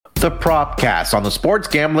The Propcast on the Sports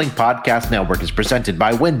Gambling Podcast Network is presented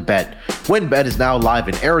by WynnBET. WynnBET is now live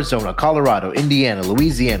in Arizona, Colorado, Indiana,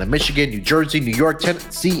 Louisiana, Michigan, New Jersey, New York,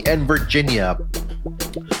 Tennessee, and Virginia.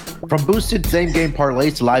 From boosted same-game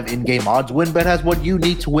parlays to live in-game odds, WynnBET has what you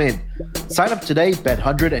need to win. Sign up today, bet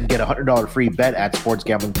 100 and get a $100 free bet at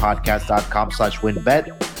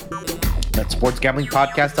sportsgamblingpodcast.com/WynnBET. That's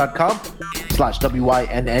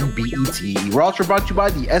sportsgamblingpodcast.com/WYNNBET. We're also brought to you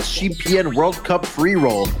by the SGPN World Cup free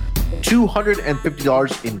roll.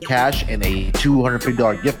 $250 in cash and a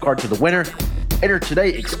 $250 gift card to the winner. Enter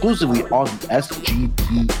today exclusively on the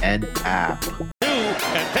SGPN app.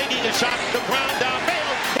 And taking a shot, the ground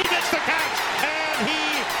downfield. He gets the catch, and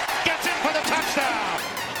he gets in for the touchdown.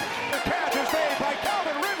 The catch is made by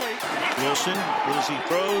Calvin Ridley. Wilson, as he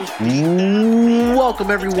throws. Welcome,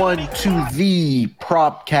 everyone, to the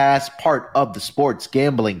Propcast, part of the Sports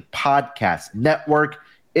Gambling Podcast Network.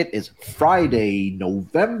 It is Friday,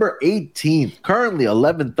 November 18th, currently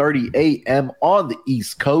 11:30 a.m. on the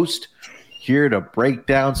East Coast. Here to break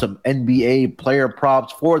down some NBA player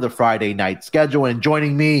props for the Friday night schedule. And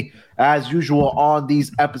joining me, as usual, on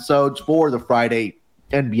these episodes for the Friday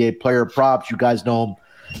NBA player props, you guys know him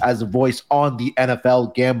as a voice on the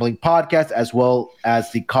NFL Gambling Podcast, as well as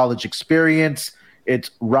the College Experience.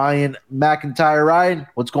 It's Ryan McIntyre. Ryan,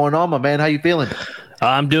 what's going on, my man? How you feeling?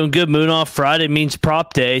 I'm doing good. Moon off. Friday means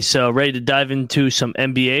prop day, so ready to dive into some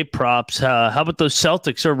NBA props. How about those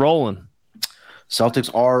Celtics are rolling? Celtics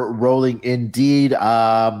are rolling indeed.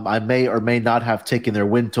 I may or may not have taken their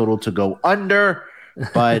win total to go under,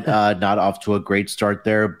 but not off to a great start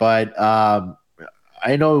there. But I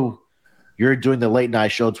know you're doing the late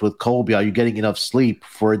night shows with Colby. Are you getting enough sleep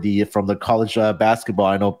from the college basketball?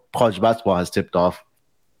 I know college basketball has tipped off.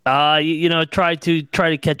 Try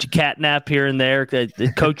to catch a cat nap here and there.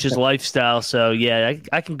 The coach's lifestyle. So yeah,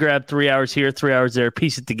 I can grab 3 hours here, 3 hours there,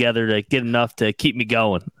 piece it together to get enough to keep me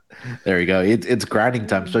going. There you go. It's grinding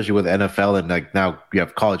time, especially with NFL, and like now you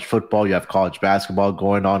have college football, you have college basketball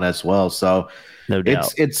going on as well. So no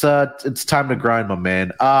doubt, it's time to grind, my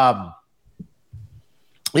man.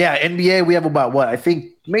 Yeah, NBA, we have about I think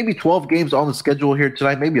maybe 12 games on the schedule here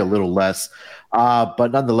tonight, maybe a little less.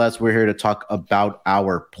 But nonetheless, we're here to talk about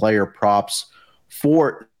our player props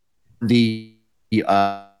for the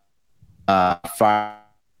 5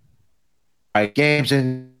 games.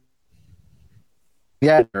 And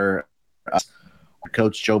yeah,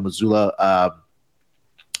 Coach Joe Mazzulla,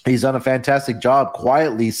 he's done a fantastic job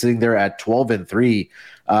quietly sitting there at 12-3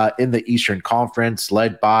 in the Eastern Conference,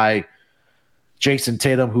 led by Jason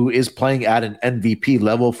Tatum, who is playing at an MVP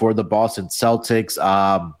level for the Boston Celtics.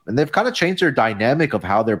 And they've kind of changed their dynamic of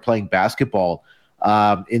how they're playing basketball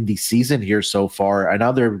in the season here so far. I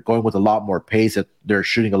know they're going with a lot more pace. They're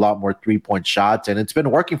shooting a lot more three-point shots, and it's been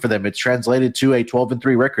working for them. It's translated to a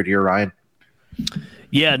 12-3 record here, Ryan.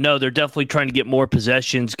 Yeah, no, they're definitely trying to get more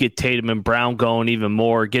possessions, get Tatum and Brown going even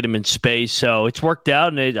more, get them in space. So it's worked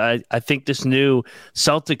out, and I think this new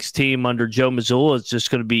Celtics team under Joe Mazzulla is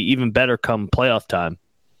just going to be even better come playoff time.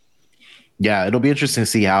 Yeah, it'll be interesting to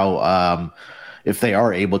see how if they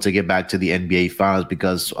are able to get back to the NBA Finals,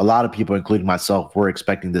 because a lot of people, including myself, were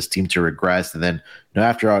expecting this team to regress. And then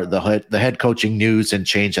after the head coaching news and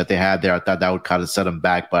change that they had there, I thought that would kind of set them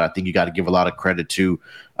back. But I think you got to give a lot of credit to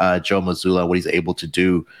Joe Mazzulla, what he's able to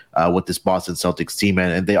do with this Boston Celtics team.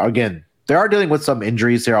 And they are dealing with some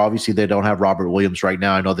injuries there. Obviously, they don't have Robert Williams right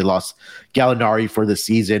now. I know they lost Gallinari for the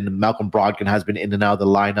season. Malcolm Brogdon has been in and out of the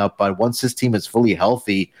lineup. But once this team is fully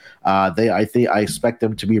healthy, I expect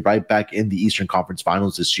them to be right back in the Eastern Conference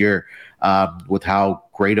Finals this year with how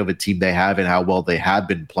great of a team they have and how well they have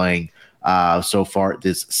been playing so far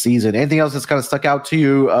this season. Anything else that's kind of stuck out to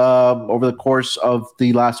you over the course of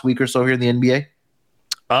the last week or so here in the NBA?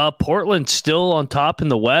 Portland still on top in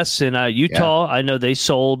the West, and Utah. Yeah. I know they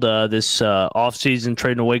sold this offseason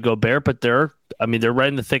trading away Gobert, but they're right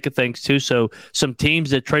in the thick of things too. So some teams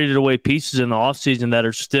that traded away pieces in the offseason that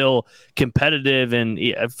are still competitive, and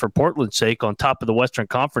for Portland's sake, on top of the Western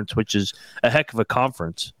Conference, which is a heck of a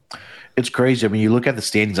conference. It's crazy. I mean, you look at the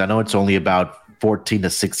standings. I know it's only about 14 to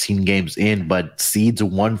 16 games in, but seeds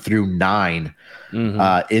 1 through 9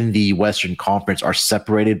 in the Western Conference are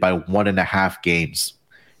separated by 1.5 games.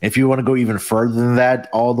 If you want to go even further than that,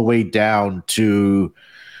 all the way down to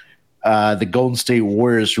the Golden State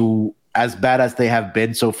Warriors, who, as bad as they have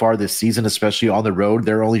been so far this season, especially on the road,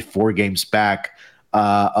 they're only 4 games back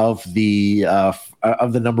of the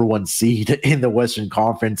number 1 seed in the Western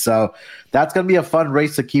Conference. So that's going to be a fun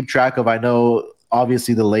race to keep track of. I know,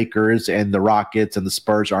 obviously, the Lakers and the Rockets and the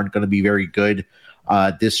Spurs aren't going to be very good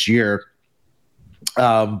this year.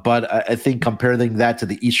 But I think comparing that to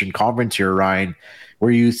the Eastern Conference here, Ryan,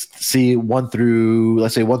 where you see 1 through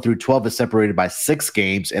 12 is separated by 6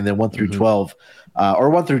 games, and then 1 through 12 or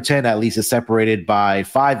 1 through 10 at least is separated by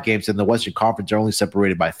 5 games. In the Western Conference, are only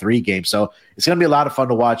separated by 3 games. So it's going to be a lot of fun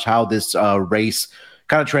to watch how this race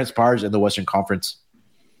kind of transpires in the Western Conference.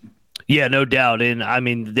 Yeah, no doubt. And I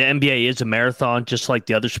mean, the NBA is a marathon, just like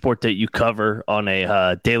the other sport that you cover on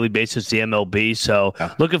a daily basis, the MLB. So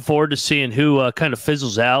looking forward to seeing who kind of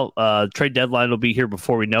fizzles out. Trade deadline will be here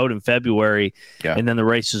before we know it in February, and then the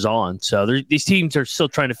race is on. So these teams are still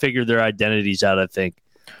trying to figure their identities out, I think.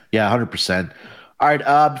 Yeah, 100%. All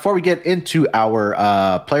right, before we get into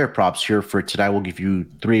our player props here for tonight, we'll give you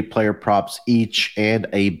 3 player props each and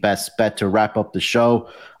a best bet to wrap up the show.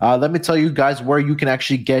 Let me tell you guys where you can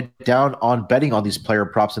actually get down on betting on these player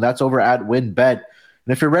props, and that's over at WynnBET. And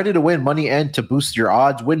if you're ready to win money and to boost your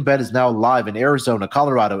odds, WynnBET is now live in Arizona,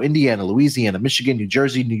 Colorado, Indiana, Louisiana, Michigan, New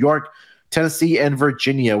Jersey, New York, Tennessee, and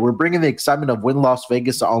Virginia. We're bringing the excitement of Wynn Las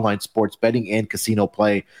Vegas to online sports betting and casino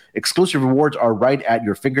play. Exclusive rewards are right at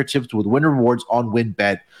your fingertips with Wynn Rewards on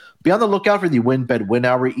WynnBET. Be on the lookout for the WynnBET Win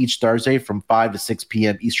Hour each Thursday from 5 to 6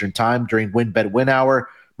 p.m. Eastern Time. During WynnBET Win Hour,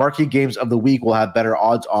 marquee games of the week will have better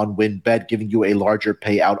odds on WynnBET, giving you a larger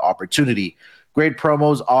payout opportunity. Great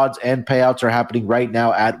promos, odds, and payouts are happening right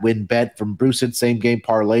now at WynnBET. From boosted same-game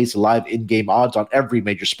parlays to live in-game odds on every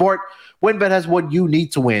major sport, WynnBET has what you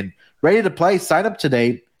need to win. Ready to play? Sign up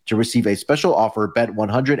today to receive a special offer. Bet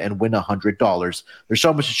 $100 and win $100. There's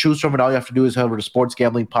so much to choose from, and all you have to do is head over to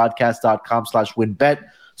sportsgamblingpodcast.com/WynnBET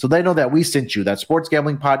so they know that we sent you. That's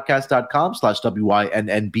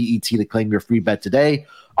sportsgamblingpodcast.com/WYNNBET to claim your free bet today.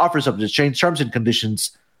 Offers subject to change. Terms and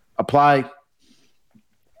conditions apply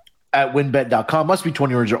at WynnBET.com. Must be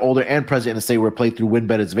 20 years or older and present in a state where playthrough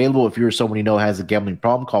WynnBET is available. If you're someone you know has a gambling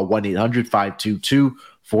problem, call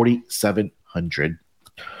 1-800-522-4700.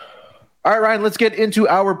 All right, Ryan, let's get into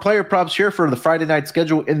our player props here for the Friday night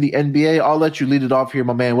schedule in the NBA. I'll let you lead it off here,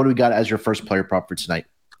 my man. What do we got as your first player prop for tonight?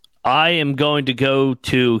 I am going to go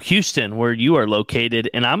to Houston, where you are located,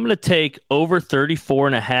 and I'm going to take over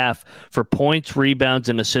 34.5 for points, rebounds,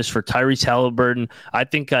 and assists for Tyrese Halliburton. I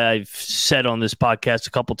think I've said on this podcast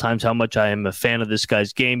a couple times how much I am a fan of this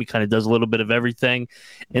guy's game. He kind of does a little bit of everything.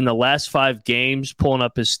 In the last 5 games, pulling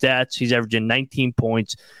up his stats, he's averaging 19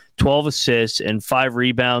 points, 12 assists, and 5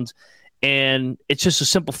 rebounds. And it's just a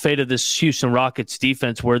simple fate of this Houston Rockets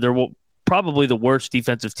defense, where they're probably the worst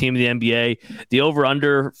defensive team in the NBA. The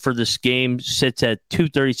over-under for this game sits at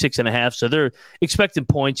 236.5, so they're expecting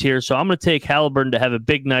points here. So I'm going to take Halliburton to have a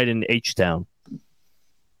big night in H-Town.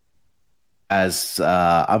 I was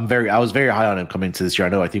very high on him coming into this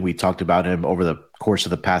year. I think we talked about him over the course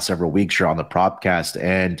of the past several weeks here on the Propcast,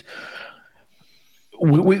 and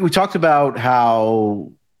we talked about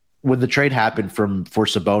how when the trade happened for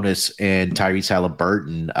Sabonis and Tyrese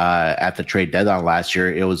Halliburton at the trade deadline last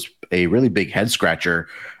year, it was a really big head scratcher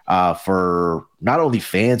for not only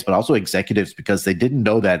fans but also executives, because they didn't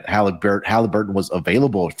know that Halliburton was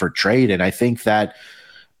available for trade. And I think that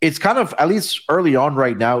it's kind of, at least early on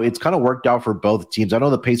right now, it's kind of worked out for both teams. I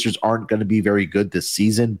know the Pacers aren't going to be very good this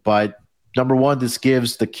season, but number one, this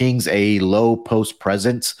gives the Kings a low post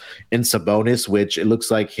presence in Sabonis, which it looks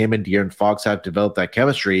like him and De'Aaron Fox have developed that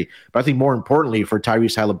chemistry. But I think more importantly for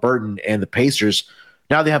Tyrese Halliburton and the Pacers,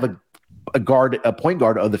 now they have a point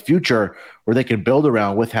guard of the future where they can build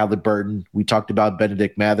around with Halliburton. We talked about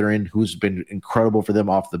Benedict Mathurin, who's been incredible for them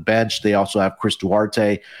off the bench. They also have Chris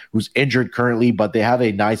Duarte, who's injured currently, but they have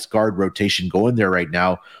a nice guard rotation going there right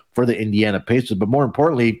now for the Indiana Pacers. But more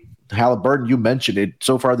importantly, Halliburton, you mentioned it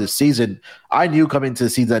so far this season. I knew coming into the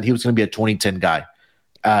season that he was going to be a 20-10 guy,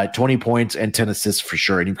 20 points and 10 assists for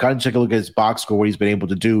sure. And you kind of take a look at his box score, what he's been able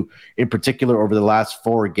to do in particular over the last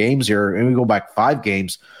 4 games here. And we go back 5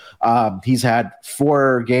 games. He's had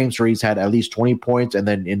 4 games where he's had at least 20 points. And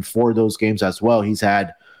then in 4 of those games as well, he's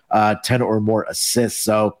had 10 or more assists.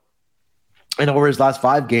 So, and over his last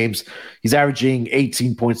 5 games, he's averaging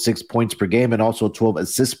 18.6 points per game and also 12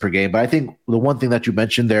 assists per game. But I think the one thing that you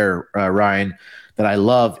mentioned there, Ryan, that I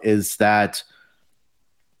love is that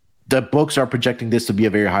the books are projecting this to be a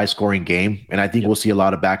very high-scoring game. And I think we'll see a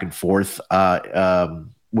lot of back and forth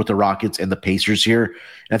with the Rockets and the Pacers here.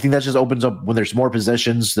 And I think that just opens up, when there's more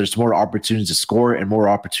possessions, there's more opportunities to score and more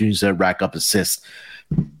opportunities to rack up assists.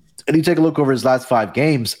 And you take a look over his last 5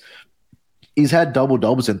 games, he's had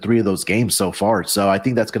double-doubles in 3 of those games so far. So I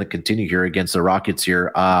think that's going to continue here against the Rockets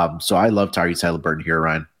here. So I love Tyrese Halliburton here,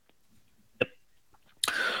 Ryan.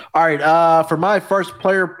 All right, for my first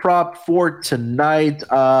player prop for tonight,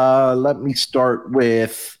 let me start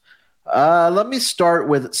with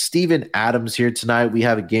Steven Adams here tonight. We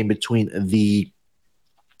have a game between the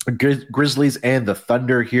Grizzlies and the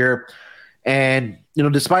Thunder here. And,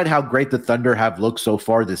 despite how great the Thunder have looked so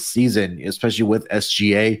far this season, especially with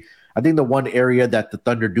SGA, I think the one area that the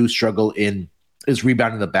Thunder do struggle in is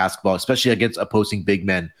rebounding the basketball, especially against opposing big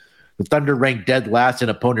men. The Thunder ranked dead last in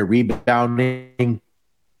opponent rebounding,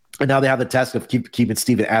 and now they have the task of keeping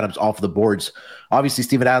Steven Adams off the boards. Obviously,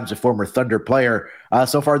 Steven Adams, a former Thunder player,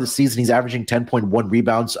 so far this season, he's averaging 10.1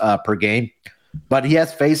 rebounds per game. But he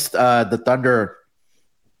has faced the Thunder,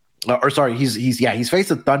 he's faced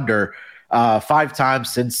the Thunder 5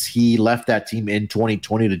 times since he left that team in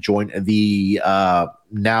 2020 to join the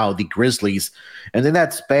Grizzlies. And in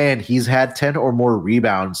that span, he's had 10 or more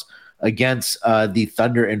rebounds against the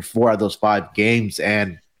Thunder in 4 out of those 5 games.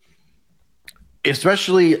 And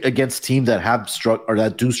especially against teams that have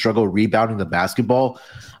struggle rebounding the basketball,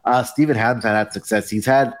 Steven Adams had success. He's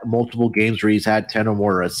had multiple games where he's had 10 or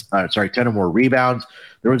more rebounds.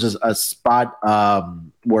 There was a spot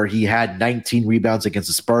where he had 19 rebounds against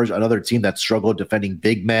the Spurs, another team that struggled defending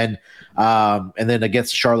big men. And then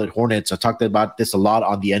against Charlotte Hornets, I talked about this a lot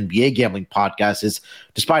on the NBA Gambling Podcast, is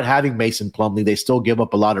despite having Mason Plumlee, they still give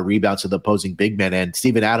up a lot of rebounds to the opposing big men. And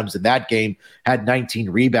Steven Adams in that game had 19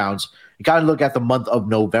 rebounds. You got to look at the month of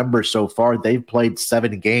November so far. They've played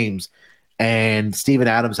 7 games, and Steven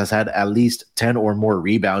Adams has had at least 10 or more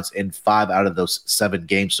rebounds in 5 out of those 7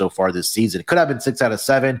 games so far this season. It could have been 6 out of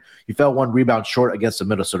 7. He fell 1 rebound short against the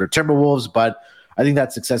Minnesota Timberwolves, but I think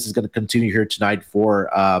that success is going to continue here tonight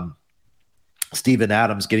for Steven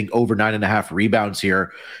Adams, getting over 9.5 rebounds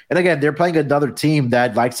here. And again, they're playing another team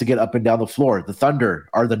that likes to get up and down the floor. The Thunder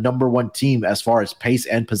are the number 1 team as far as pace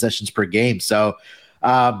and possessions per game. So,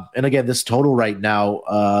 and again, this total right now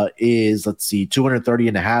is,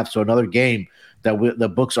 230.5. So another game that the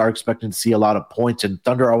books are expecting to see a lot of points. And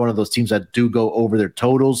Thunder are one of those teams that do go over their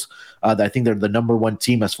totals. I think they're the number 1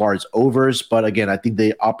 team as far as overs. But again, I think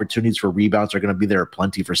the opportunities for rebounds are going to be there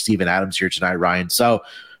plenty for Steven Adams here tonight, Ryan. So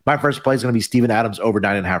my first play is going to be Steven Adams over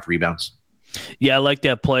 9.5 rebounds. Yeah, I like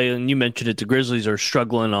that play. And you mentioned it. The Grizzlies are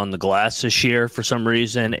struggling on the glass this year for some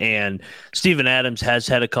reason. And Steven Adams has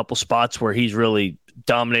had a couple spots where he's really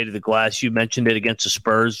dominated the glass. You mentioned it against the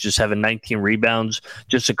Spurs, just having 19 rebounds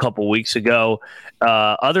just a couple weeks ago.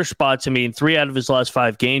 Other spots, 3 out of his last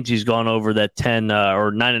 5 games, he's gone over that 10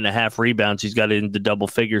 or 9.5 rebounds. He's got it into double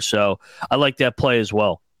figures. So I like that play as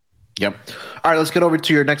well. Yep. All right, let's get over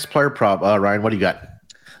to your next player prop. Ryan, what do you got?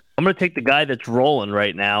 I'm going to take the guy that's rolling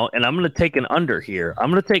right now, and I'm going to take an under here.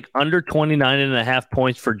 I'm going to take under 29.5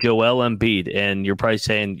 points for Joel Embiid. And you're probably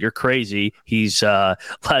saying, you're crazy. He's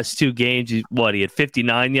last 2 games, he had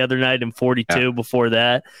 59 the other night and 42 before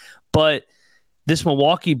that. But this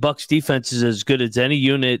Milwaukee Bucks defense is as good as any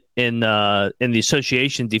unit in the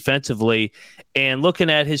association defensively. And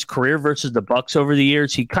looking at his career versus the Bucks over the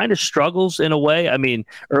years, he kind of struggles in a way.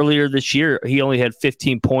 Earlier this year, he only had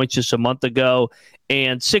 15 points just a month ago.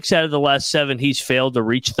 And 6 out of the last 7, he's failed to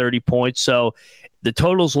reach 30 points. So the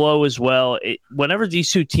total's low as well. Whenever these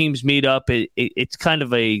 2 teams meet up, it's kind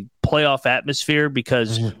of a playoff atmosphere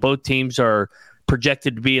because both teams are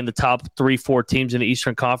projected to be in the top 3-4 teams in the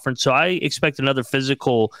Eastern Conference. So I expect another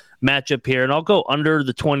physical matchup here, and I'll go under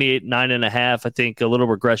the 28.5. I think a little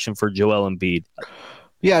regression for Joel Embiid.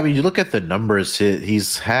 Yeah, you look at the numbers.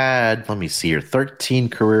 He's had, 13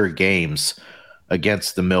 career games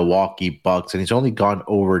against the Milwaukee Bucks, and he's only gone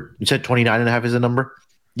over, you said 29.5 is the number?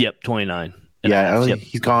 Yep, 29.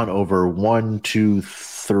 He's gone over 1, 2,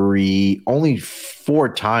 3, only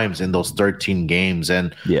 4 times in those 13 games.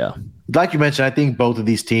 And like you mentioned, I think both of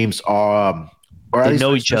these teams are they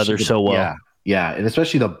know each other so well. Yeah, and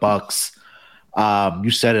especially the Bucks.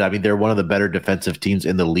 You said it. They're one of the better defensive teams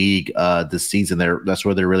in the league this season. That's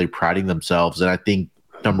where they're really priding themselves. And I think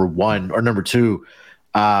number 1 or number 2,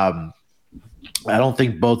 I don't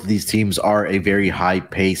think both of these teams are a very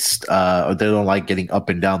high-paced or they don't like getting up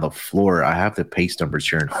and down the floor. I have the pace numbers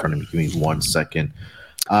here in front of me. Give me 1 second.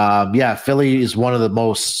 Philly is one of the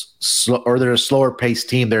most they're a slower-paced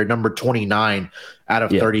team. They're number 29 out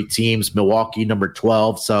of 30 teams. Milwaukee, number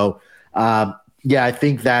 12. So, I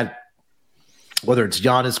think that whether it's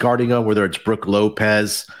Giannis guarding them, whether it's Brook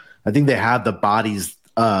Lopez, I think they have the bodies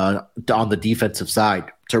on the defensive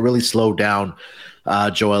side to really slow down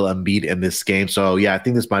Joel Embiid in this game. So, I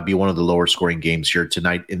think this might be one of the lower scoring games here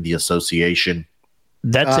tonight in the association.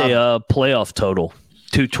 That's a playoff total.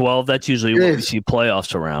 212. That's usually what we see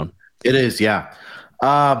playoffs around. It is, yeah.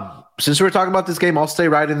 Since we're talking about this game, I'll stay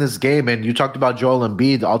right in this game. And you talked about Joel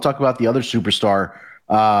Embiid. I'll talk about the other superstar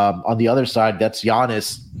on the other side. That's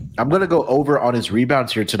Giannis. I'm going to go over on his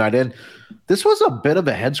rebounds here tonight. And this was a bit of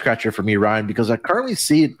a head scratcher for me, Ryan, because I currently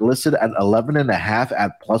see it listed at 11.5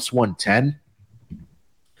 at plus 110.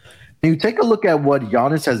 You take a look at what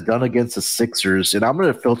Giannis has done against the Sixers, and I'm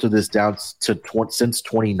going to filter this down to since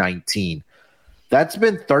 2019. That's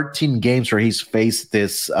been 13 games where he's faced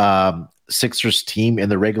this Sixers team in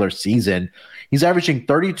the regular season. He's averaging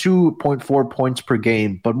 32.4 points per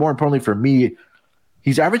game, but more importantly for me,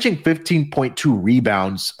 he's averaging 15.2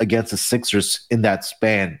 rebounds against the Sixers in that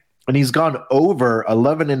span. And he's gone over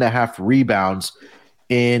 11.5 rebounds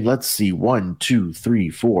in, let's see, 1, 2, 3,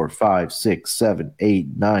 4, 5, 6, 7,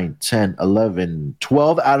 8, 9, 10, 11,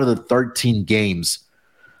 12 out of the 13 games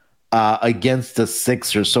against the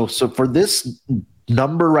Sixers. So for this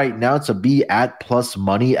number right now to be at plus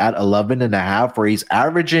money at 11.5, where he's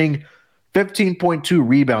averaging 15.2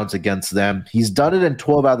 rebounds against them. He's done it in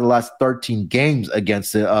 12 out of the last 13 games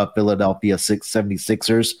against the Philadelphia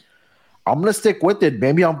 76ers. I'm going to stick with it.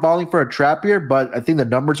 Maybe I'm falling for a trap here, but I think the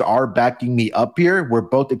numbers are backing me up here. We're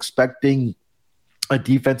both expecting a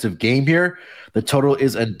defensive game here. The total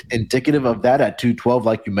is indicative of that at 212,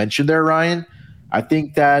 like you mentioned there, Ryan. I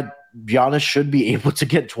think that Giannis should be able to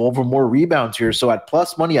get 12 or more rebounds here. So at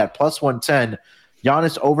plus money, at plus 110,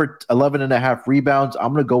 Giannis over 11.5 rebounds.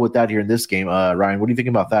 I'm going to go with that here in this game. Ryan, what do you think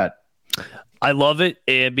about that? I love it,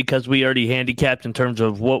 and because we already handicapped in terms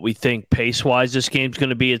of what we think pace-wise this game's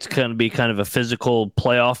going to be. It's going to be kind of a physical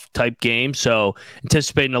playoff-type game, so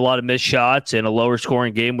anticipating a lot of missed shots and a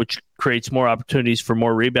lower-scoring game, which creates more opportunities for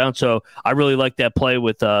more rebounds. So I really like that play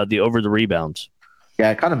with the over the rebounds.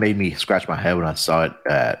 Yeah, it kind of made me scratch my head when I saw it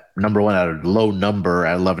at number one at a low number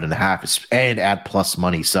at 11.5 and at plus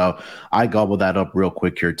money. So I gobbled that up real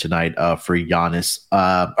quick here tonight for Giannis.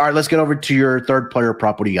 All right, let's get over to your third player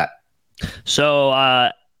prop. What do you got? So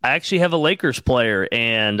I actually have a Lakers player,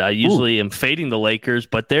 and I usually am fading the Lakers,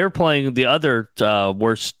 but they're playing the other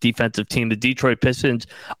worst defensive team, the Detroit Pistons.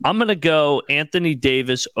 I'm going to go Anthony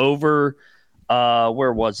Davis over,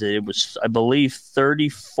 where was it? It was, I believe,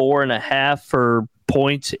 34.5 for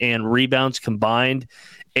points and rebounds combined.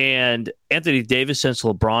 And Anthony Davis, since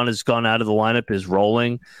LeBron has gone out of the lineup, is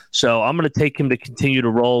rolling. So I'm going to take him to continue to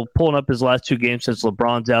roll, pulling up his last two games since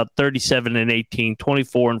LeBron's out, 37-18,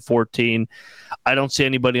 24-14. I don't see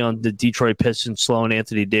anybody on the Detroit Pistons slowing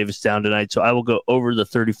Anthony Davis down tonight. So I will go over the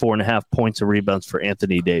 34.5 points and rebounds for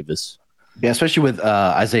Anthony Davis. Yeah, especially with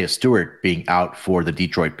Isaiah Stewart being out for the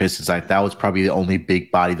Detroit Pistons. That was probably the only big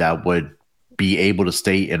body that would be able to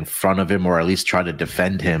stay in front of him or at least try to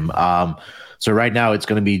defend him. So right now it's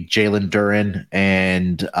going to be Jalen Duren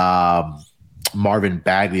and Marvin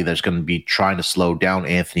Bagley that's going to be trying to slow down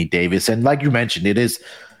Anthony Davis. And like you mentioned, it is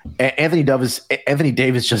Anthony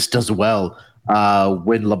Davis just does well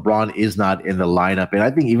when LeBron is not in the lineup. And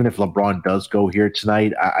I think even if LeBron does go here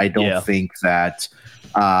tonight, I don't think that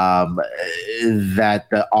that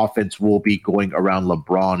the offense will be going around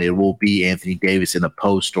LeBron. It will be Anthony Davis in the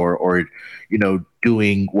post or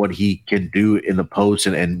doing what he can do in the post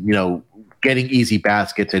and getting easy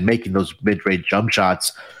baskets and making those mid-range jump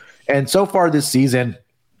shots. And so far this season,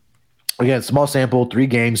 again, small sample, 3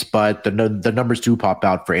 games, but the numbers do pop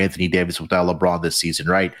out for Anthony Davis without LeBron this season,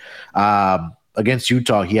 right? Against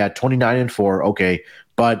Utah, he had 29-4, okay,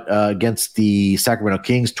 but against the Sacramento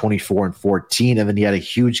Kings, 24-14, and then he had a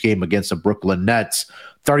huge game against the Brooklyn Nets,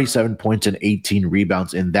 37 points and 18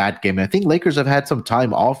 rebounds in that game. And I think Lakers have had some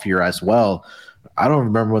time off here as well. I don't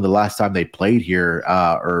remember when the last time they played here,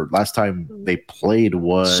 or last time they played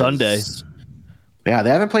was Sunday. Yeah, they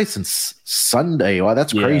haven't played since Sunday. Wow,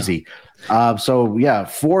 that's crazy.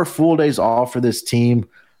 4 full days off for this team.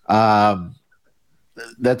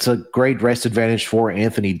 That's a great rest advantage for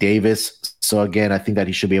Anthony Davis. So again, I think that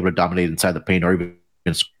he should be able to dominate inside the paint or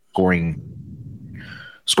even scoring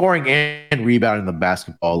and rebounding the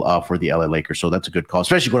basketball for the LA Lakers. So that's a good call,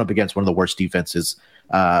 especially going up against one of the worst defenses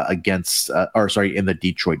in the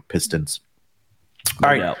Detroit Pistons. All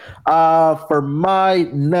right. For my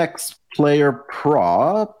next player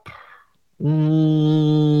prop,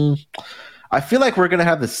 I feel like we're going to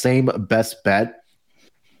have the same best bet.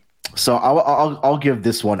 So I'll give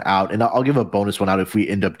this one out, and I'll give a bonus one out if we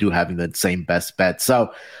end up having the same best bet.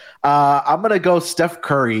 So I'm going to go Steph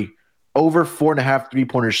Curry over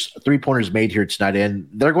 4.5 three-pointers made here tonight. And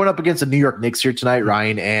they're going up against the New York Knicks here tonight,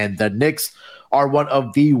 Ryan. And the Knicks are one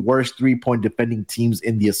of the worst three-point defending teams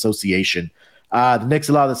in the association. The Knicks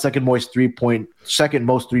allow the second most three-point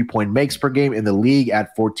makes per game in the league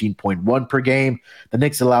at 14.1 per game. The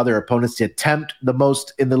Knicks allow their opponents to attempt the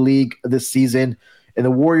most in the league this season. And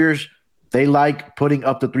the Warriors, they like putting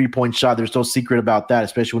up the three-point shot. There's no secret about that,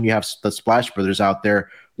 especially when you have the Splash Brothers out there.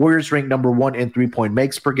 Warriors rank number 1 in three-point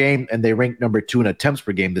makes per game, and they rank number 2 in attempts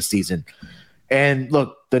per game this season. And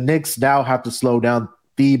look, the Knicks now have to slow down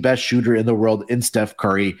the best shooter in the world in Steph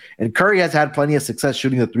Curry. And Curry has had plenty of success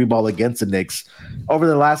shooting the 3-ball against the Knicks. Over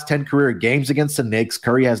the last 10 career games against the Knicks,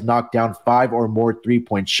 Curry has knocked down 5 or more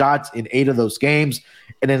 3-point shots in 8 of those games.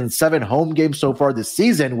 And in 7 home games so far this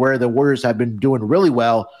season, where the Warriors have been doing really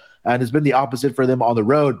well, and it's been the opposite for them on the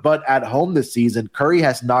road. But at home this season, Curry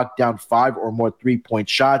has knocked down 5 or more 3-point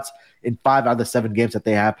shots in 5 out of the 7 games that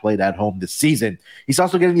they have played at home this season. He's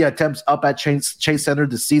also getting the attempts up at Chase Center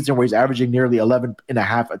this season, where he's averaging nearly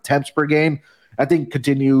 11.5 attempts per game. I think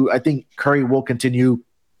Curry will continue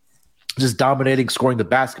just dominating, scoring the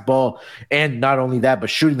basketball, and not only that, but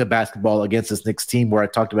shooting the basketball against this Knicks team, where I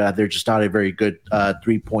talked about they're just not a very good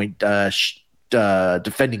 3-point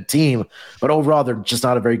defending team. But overall, they're just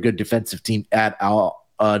not a very good defensive team at all,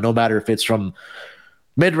 no matter if it's from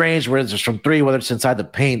mid-range, whether it's from 3, whether it's inside the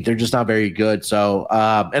paint. They're just not very good. So,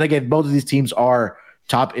 and again, both of these teams are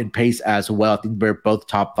top in pace as well. I think they're both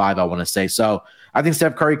top 5, I want to say. So I think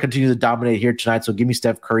Steph Curry continues to dominate here tonight. So give me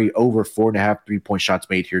Steph Curry over 4.5 3-point shots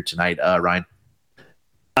made here tonight, Ryan.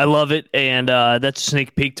 I love it, and that's a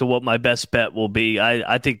sneak peek to what my best bet will be.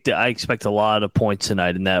 I think I expect a lot of points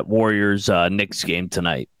tonight in that Warriors-Knicks game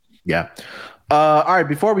tonight. Yeah. All right,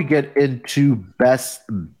 before we get into best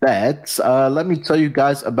bets, let me tell you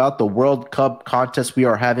guys about the World Cup contest we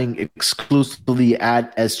are having exclusively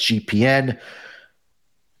at SGPN.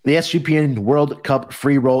 The SGPN World Cup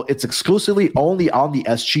free roll. It's exclusively only on the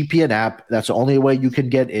SGPN app. That's the only way you can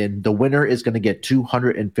get in. The winner is going to get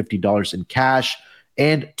 $250 in cash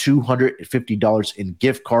and $250 in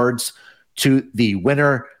gift cards to the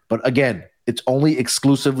winner. But again, it's only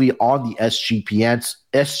exclusively on the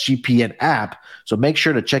SGPN app. So make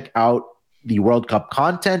sure to check out the World Cup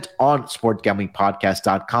content on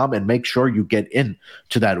sportsgamblingpodcast.com and make sure you get in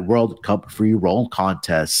to that World Cup free roll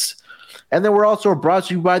contest. And then we're also brought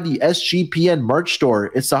to you by the SGPN merch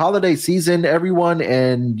store. It's the holiday season, everyone,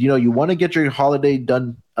 and you want to get your holiday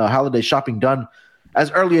shopping done as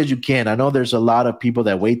early as you can. I know there's a lot of people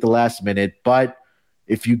that wait the last minute, but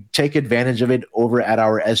if you take advantage of it over at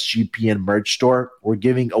our SGPN merch store, we're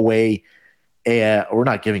giving away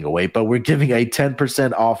we're giving a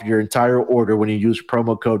 10% off your entire order when you use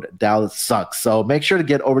promo code DallasSucks. So make sure to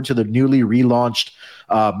get over to the newly relaunched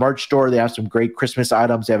merch store. They have some great Christmas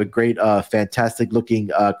items. They have a great, fantastic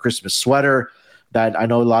looking Christmas sweater that I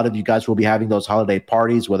know a lot of you guys will be having those holiday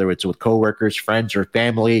parties, whether it's with coworkers, friends, or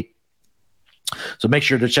family. So make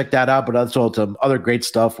sure to check that out. But also some other great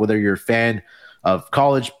stuff, whether you're a fan of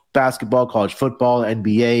college basketball, college football,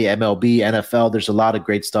 NBA, MLB, NFL. There's a lot of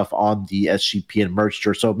great stuff on the SGPN merch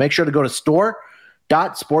store. So make sure to go to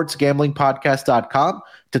store.sportsgamblingpodcast.com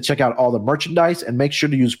to check out all the merchandise, and make sure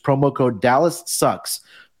to use promo code DallasSucks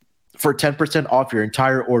for 10% off your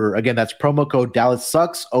entire order. Again, that's promo code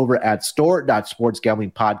DallasSucks over at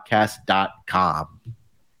store.sportsgamblingpodcast.com.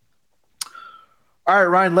 All right,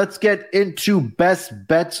 Ryan, let's get into best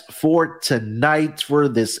bets for tonight for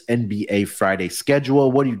this NBA Friday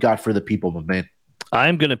schedule. What do you got for the people, my man?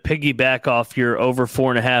 I'm going to piggyback off your over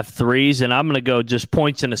 4.5 threes, and I'm going to go just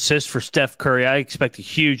points and assists for Steph Curry. I expect a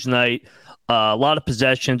huge night. A lot of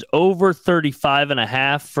possessions, over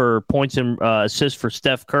 35.5 for points and assists for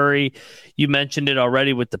Steph Curry. You mentioned it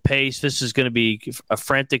already with the pace. This is going to be a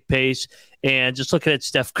frantic pace. And just looking at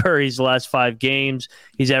Steph Curry's last 5 games,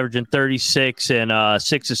 he's averaging 36 and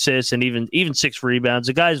 6 assists and even 6 rebounds.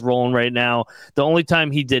 The guy's rolling right now. The only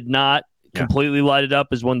time he did not completely light it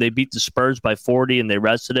up is when they beat the Spurs by 40 and they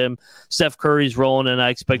rested him. Steph Curry's rolling, and I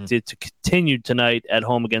expect it to continue tonight at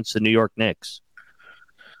home against the New York Knicks.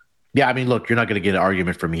 Yeah, I mean, look, you're not going to get an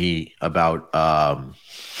argument from me about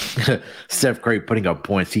Steph Curry putting up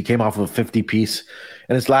points. He came off of a 50-piece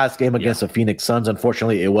in his last game against the Phoenix Suns.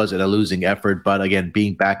 Unfortunately, it wasn't a losing effort. But again,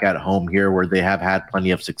 being back at home here where they have had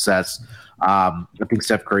plenty of success, I think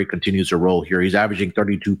Steph Curry continues to roll here. He's averaging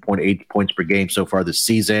 32.8 points per game so far this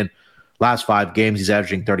season. Last 5 games, he's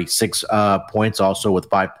averaging 36 points, also with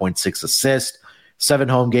 5.6 assists. 7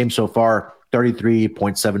 home games so far,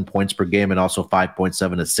 33.7 points per game and also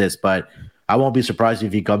 5.7 assists. But I won't be surprised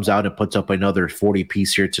if he comes out and puts up another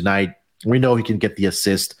 40-piece here tonight. We know he can get the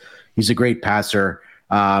assist. He's a great passer.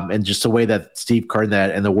 And just the way that Steve Kerr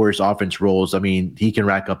and the Warriors offense rolls, I mean, he can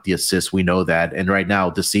rack up the assists. We know that. And right now,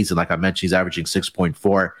 this season, like I mentioned, he's averaging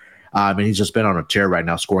 6.4. And he's just been on a tear right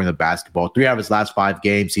now, scoring the basketball. 3 out of his last 5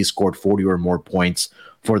 games, he's scored 40 or more points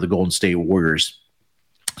for the Golden State Warriors.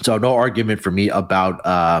 So no argument for me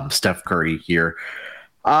about Steph Curry here.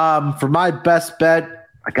 For my best bet,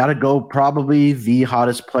 I got to go probably the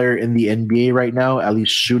hottest player in the NBA right now, at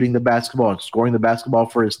least shooting the basketball and scoring the basketball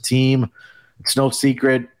for his team. It's no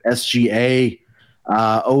secret, SGA,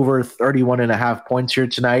 over 31.5 points here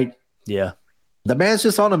tonight. Yeah. The man's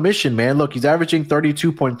just on a mission, man. Look, he's averaging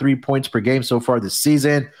 32.3 points per game so far this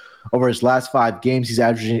season. Over his last 5 games, he's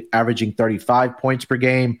averaging 35 points per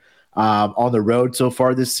game. On the road so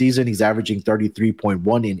far this season, he's averaging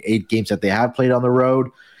 33.1 in 8 games that they have played on the road.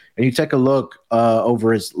 And you take a look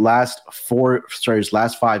over his last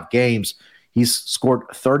 5 games, he's scored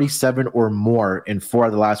 37 or more in 4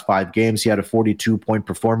 of the last 5 games. He had a 42-point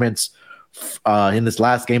performance in this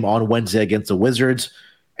last game on Wednesday against the Wizards.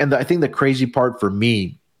 And I think the crazy part for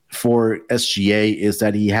me for SGA is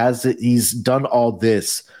that he's done all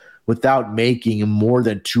this without making more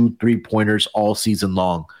than 2 3-pointers all season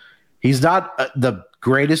long. He's not the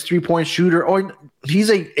greatest 3-point shooter, or he's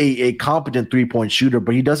a competent 3-point shooter,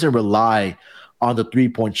 but he doesn't rely on the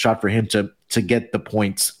 3-point shot for him to get the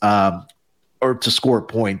points or to score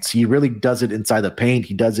points. He really does it inside the paint.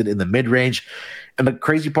 He does it in the mid-range. And the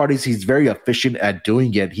crazy part is he's very efficient at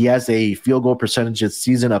doing it. He has a field goal percentage this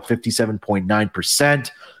season of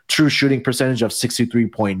 57.9%, true shooting percentage of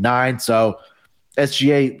 63.9%. So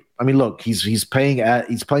SGA, I mean, look, he's playing at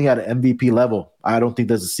an MVP level. I don't think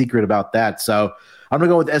there's a secret about that. So I'm going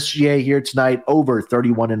to go with SGA here tonight over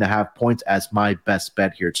 31.5 points as my best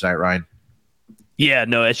bet here tonight, Ryan. Yeah,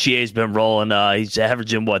 no, SGA's been rolling. He's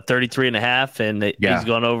averaging, 33.5, and he's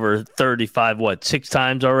gone over 35, 6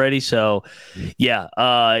 times already. So,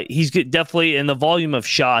 yeah, he's definitely, and the volume of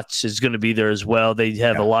shots is going to be there as well. They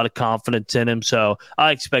have a lot of confidence in him. So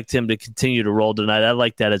I expect him to continue to roll tonight. I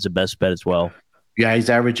like that as a best bet as well. Yeah, he's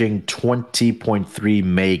averaging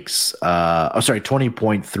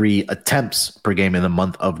 20.3 attempts per game in the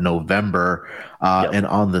month of November. And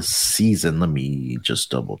on the season, let me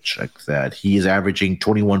just double check that. He is averaging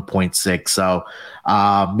 21.6. So,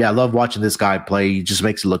 I love watching this guy play. He just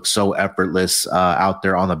makes it look so effortless out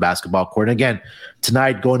there on the basketball court. And again,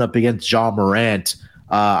 tonight going up against Ja Morant,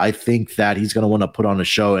 I think that he's going to want to put on a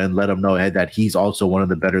show and let him know that he's also one of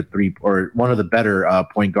the better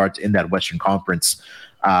point guards in that Western Conference,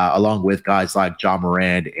 along with guys like Ja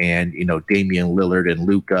Morant and Damian Lillard and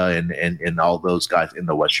Luka and all those guys in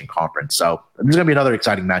the Western Conference. So this is going to be another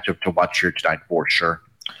exciting matchup to watch here tonight for sure.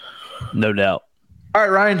 No doubt. All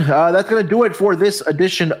right, Ryan, that's going to do it for this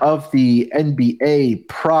edition of the NBA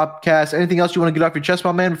Propcast. Anything else you want to get off your chest,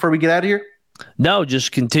 my man, before we get out of here? No,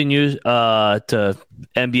 just continue to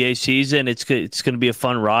NBA season. It's going to be a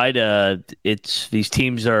fun ride. These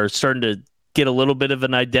teams are starting to get a little bit of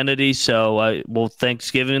an identity. So,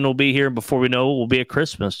 Thanksgiving will be here. Before we know it, we'll be at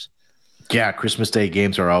Christmas. Yeah, Christmas Day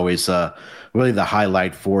games are always really the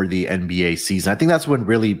highlight for the NBA season. I think that's when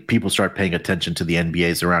really people start paying attention to the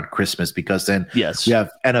NBA's around Christmas, because then you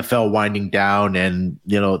have NFL winding down, and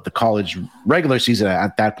the college regular season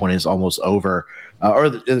at that point is almost over.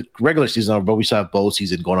 Or the regular season over, but we still have bowl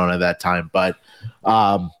season going on at that time. But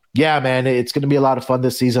yeah, man, it's going to be a lot of fun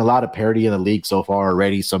this season. A lot of parity in the league so far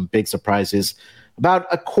already. Some big surprises. About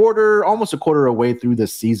almost a quarter away through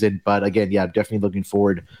this season. But again, yeah, definitely looking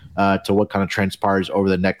forward to what kind of transpires over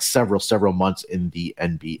the next several months in the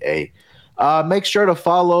NBA. Make sure to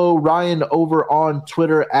follow Ryan over on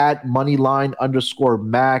Twitter at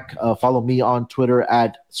Moneyline_Mac. Follow me on Twitter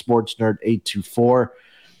at SportsNerd824.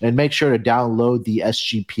 And make sure to download the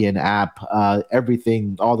SGPN app.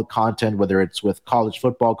 Everything, all the content, whether it's with college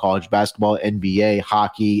football, college basketball, NBA,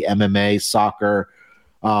 hockey, MMA, soccer.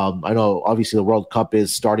 I know, obviously, the World Cup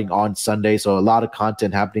is starting on Sunday, so a lot of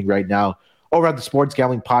content happening right now over at the Sports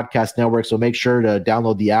Gambling Podcast Network. So make sure to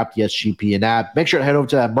download the app, the SGPN app. Make sure to head over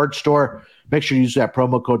to that merch store. Make sure to use that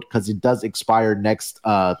promo code, because it does expire next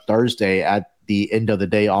Thursday at the end of the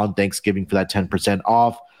day on Thanksgiving for that 10%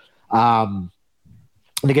 off.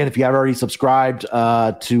 And again, if you have already subscribed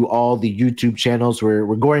to all the YouTube channels, we're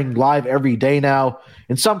going live every day now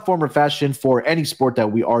in some form or fashion for any sport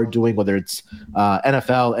that we are doing, whether it's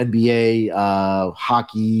NFL, NBA,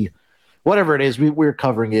 hockey, whatever it is, we're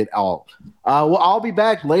covering it all. I'll be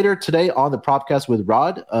back later today on the Propcast with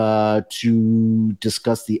Rod to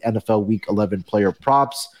discuss the NFL Week 11 player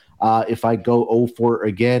props. If I go 0-4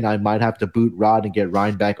 again, I might have to boot Rod and get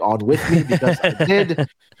Ryan back on with me, because I did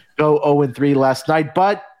go 0-3 last night,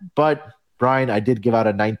 but Brian, I did give out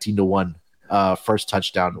a 19-1 first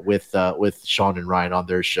touchdown with Sean and Ryan on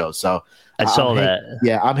their show. So I saw that.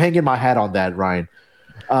 Yeah, I'm hanging my hat on that, Ryan.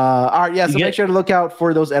 All right, yeah. So make sure to look out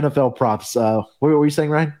for those NFL props. What were you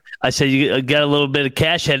saying, Ryan? I said you got a little bit of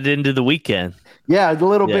cash headed into the weekend. Yeah, a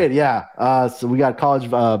little bit. Yeah. So we got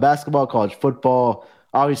college basketball, college football,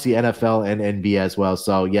 obviously NFL and NBA as well.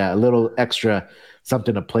 So yeah, a little extra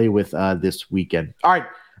something to play with this weekend. All right.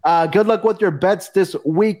 Good luck with your bets this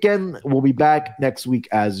weekend. We'll be back next week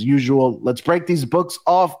as usual. Let's break these books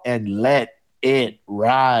off and let it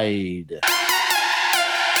ride.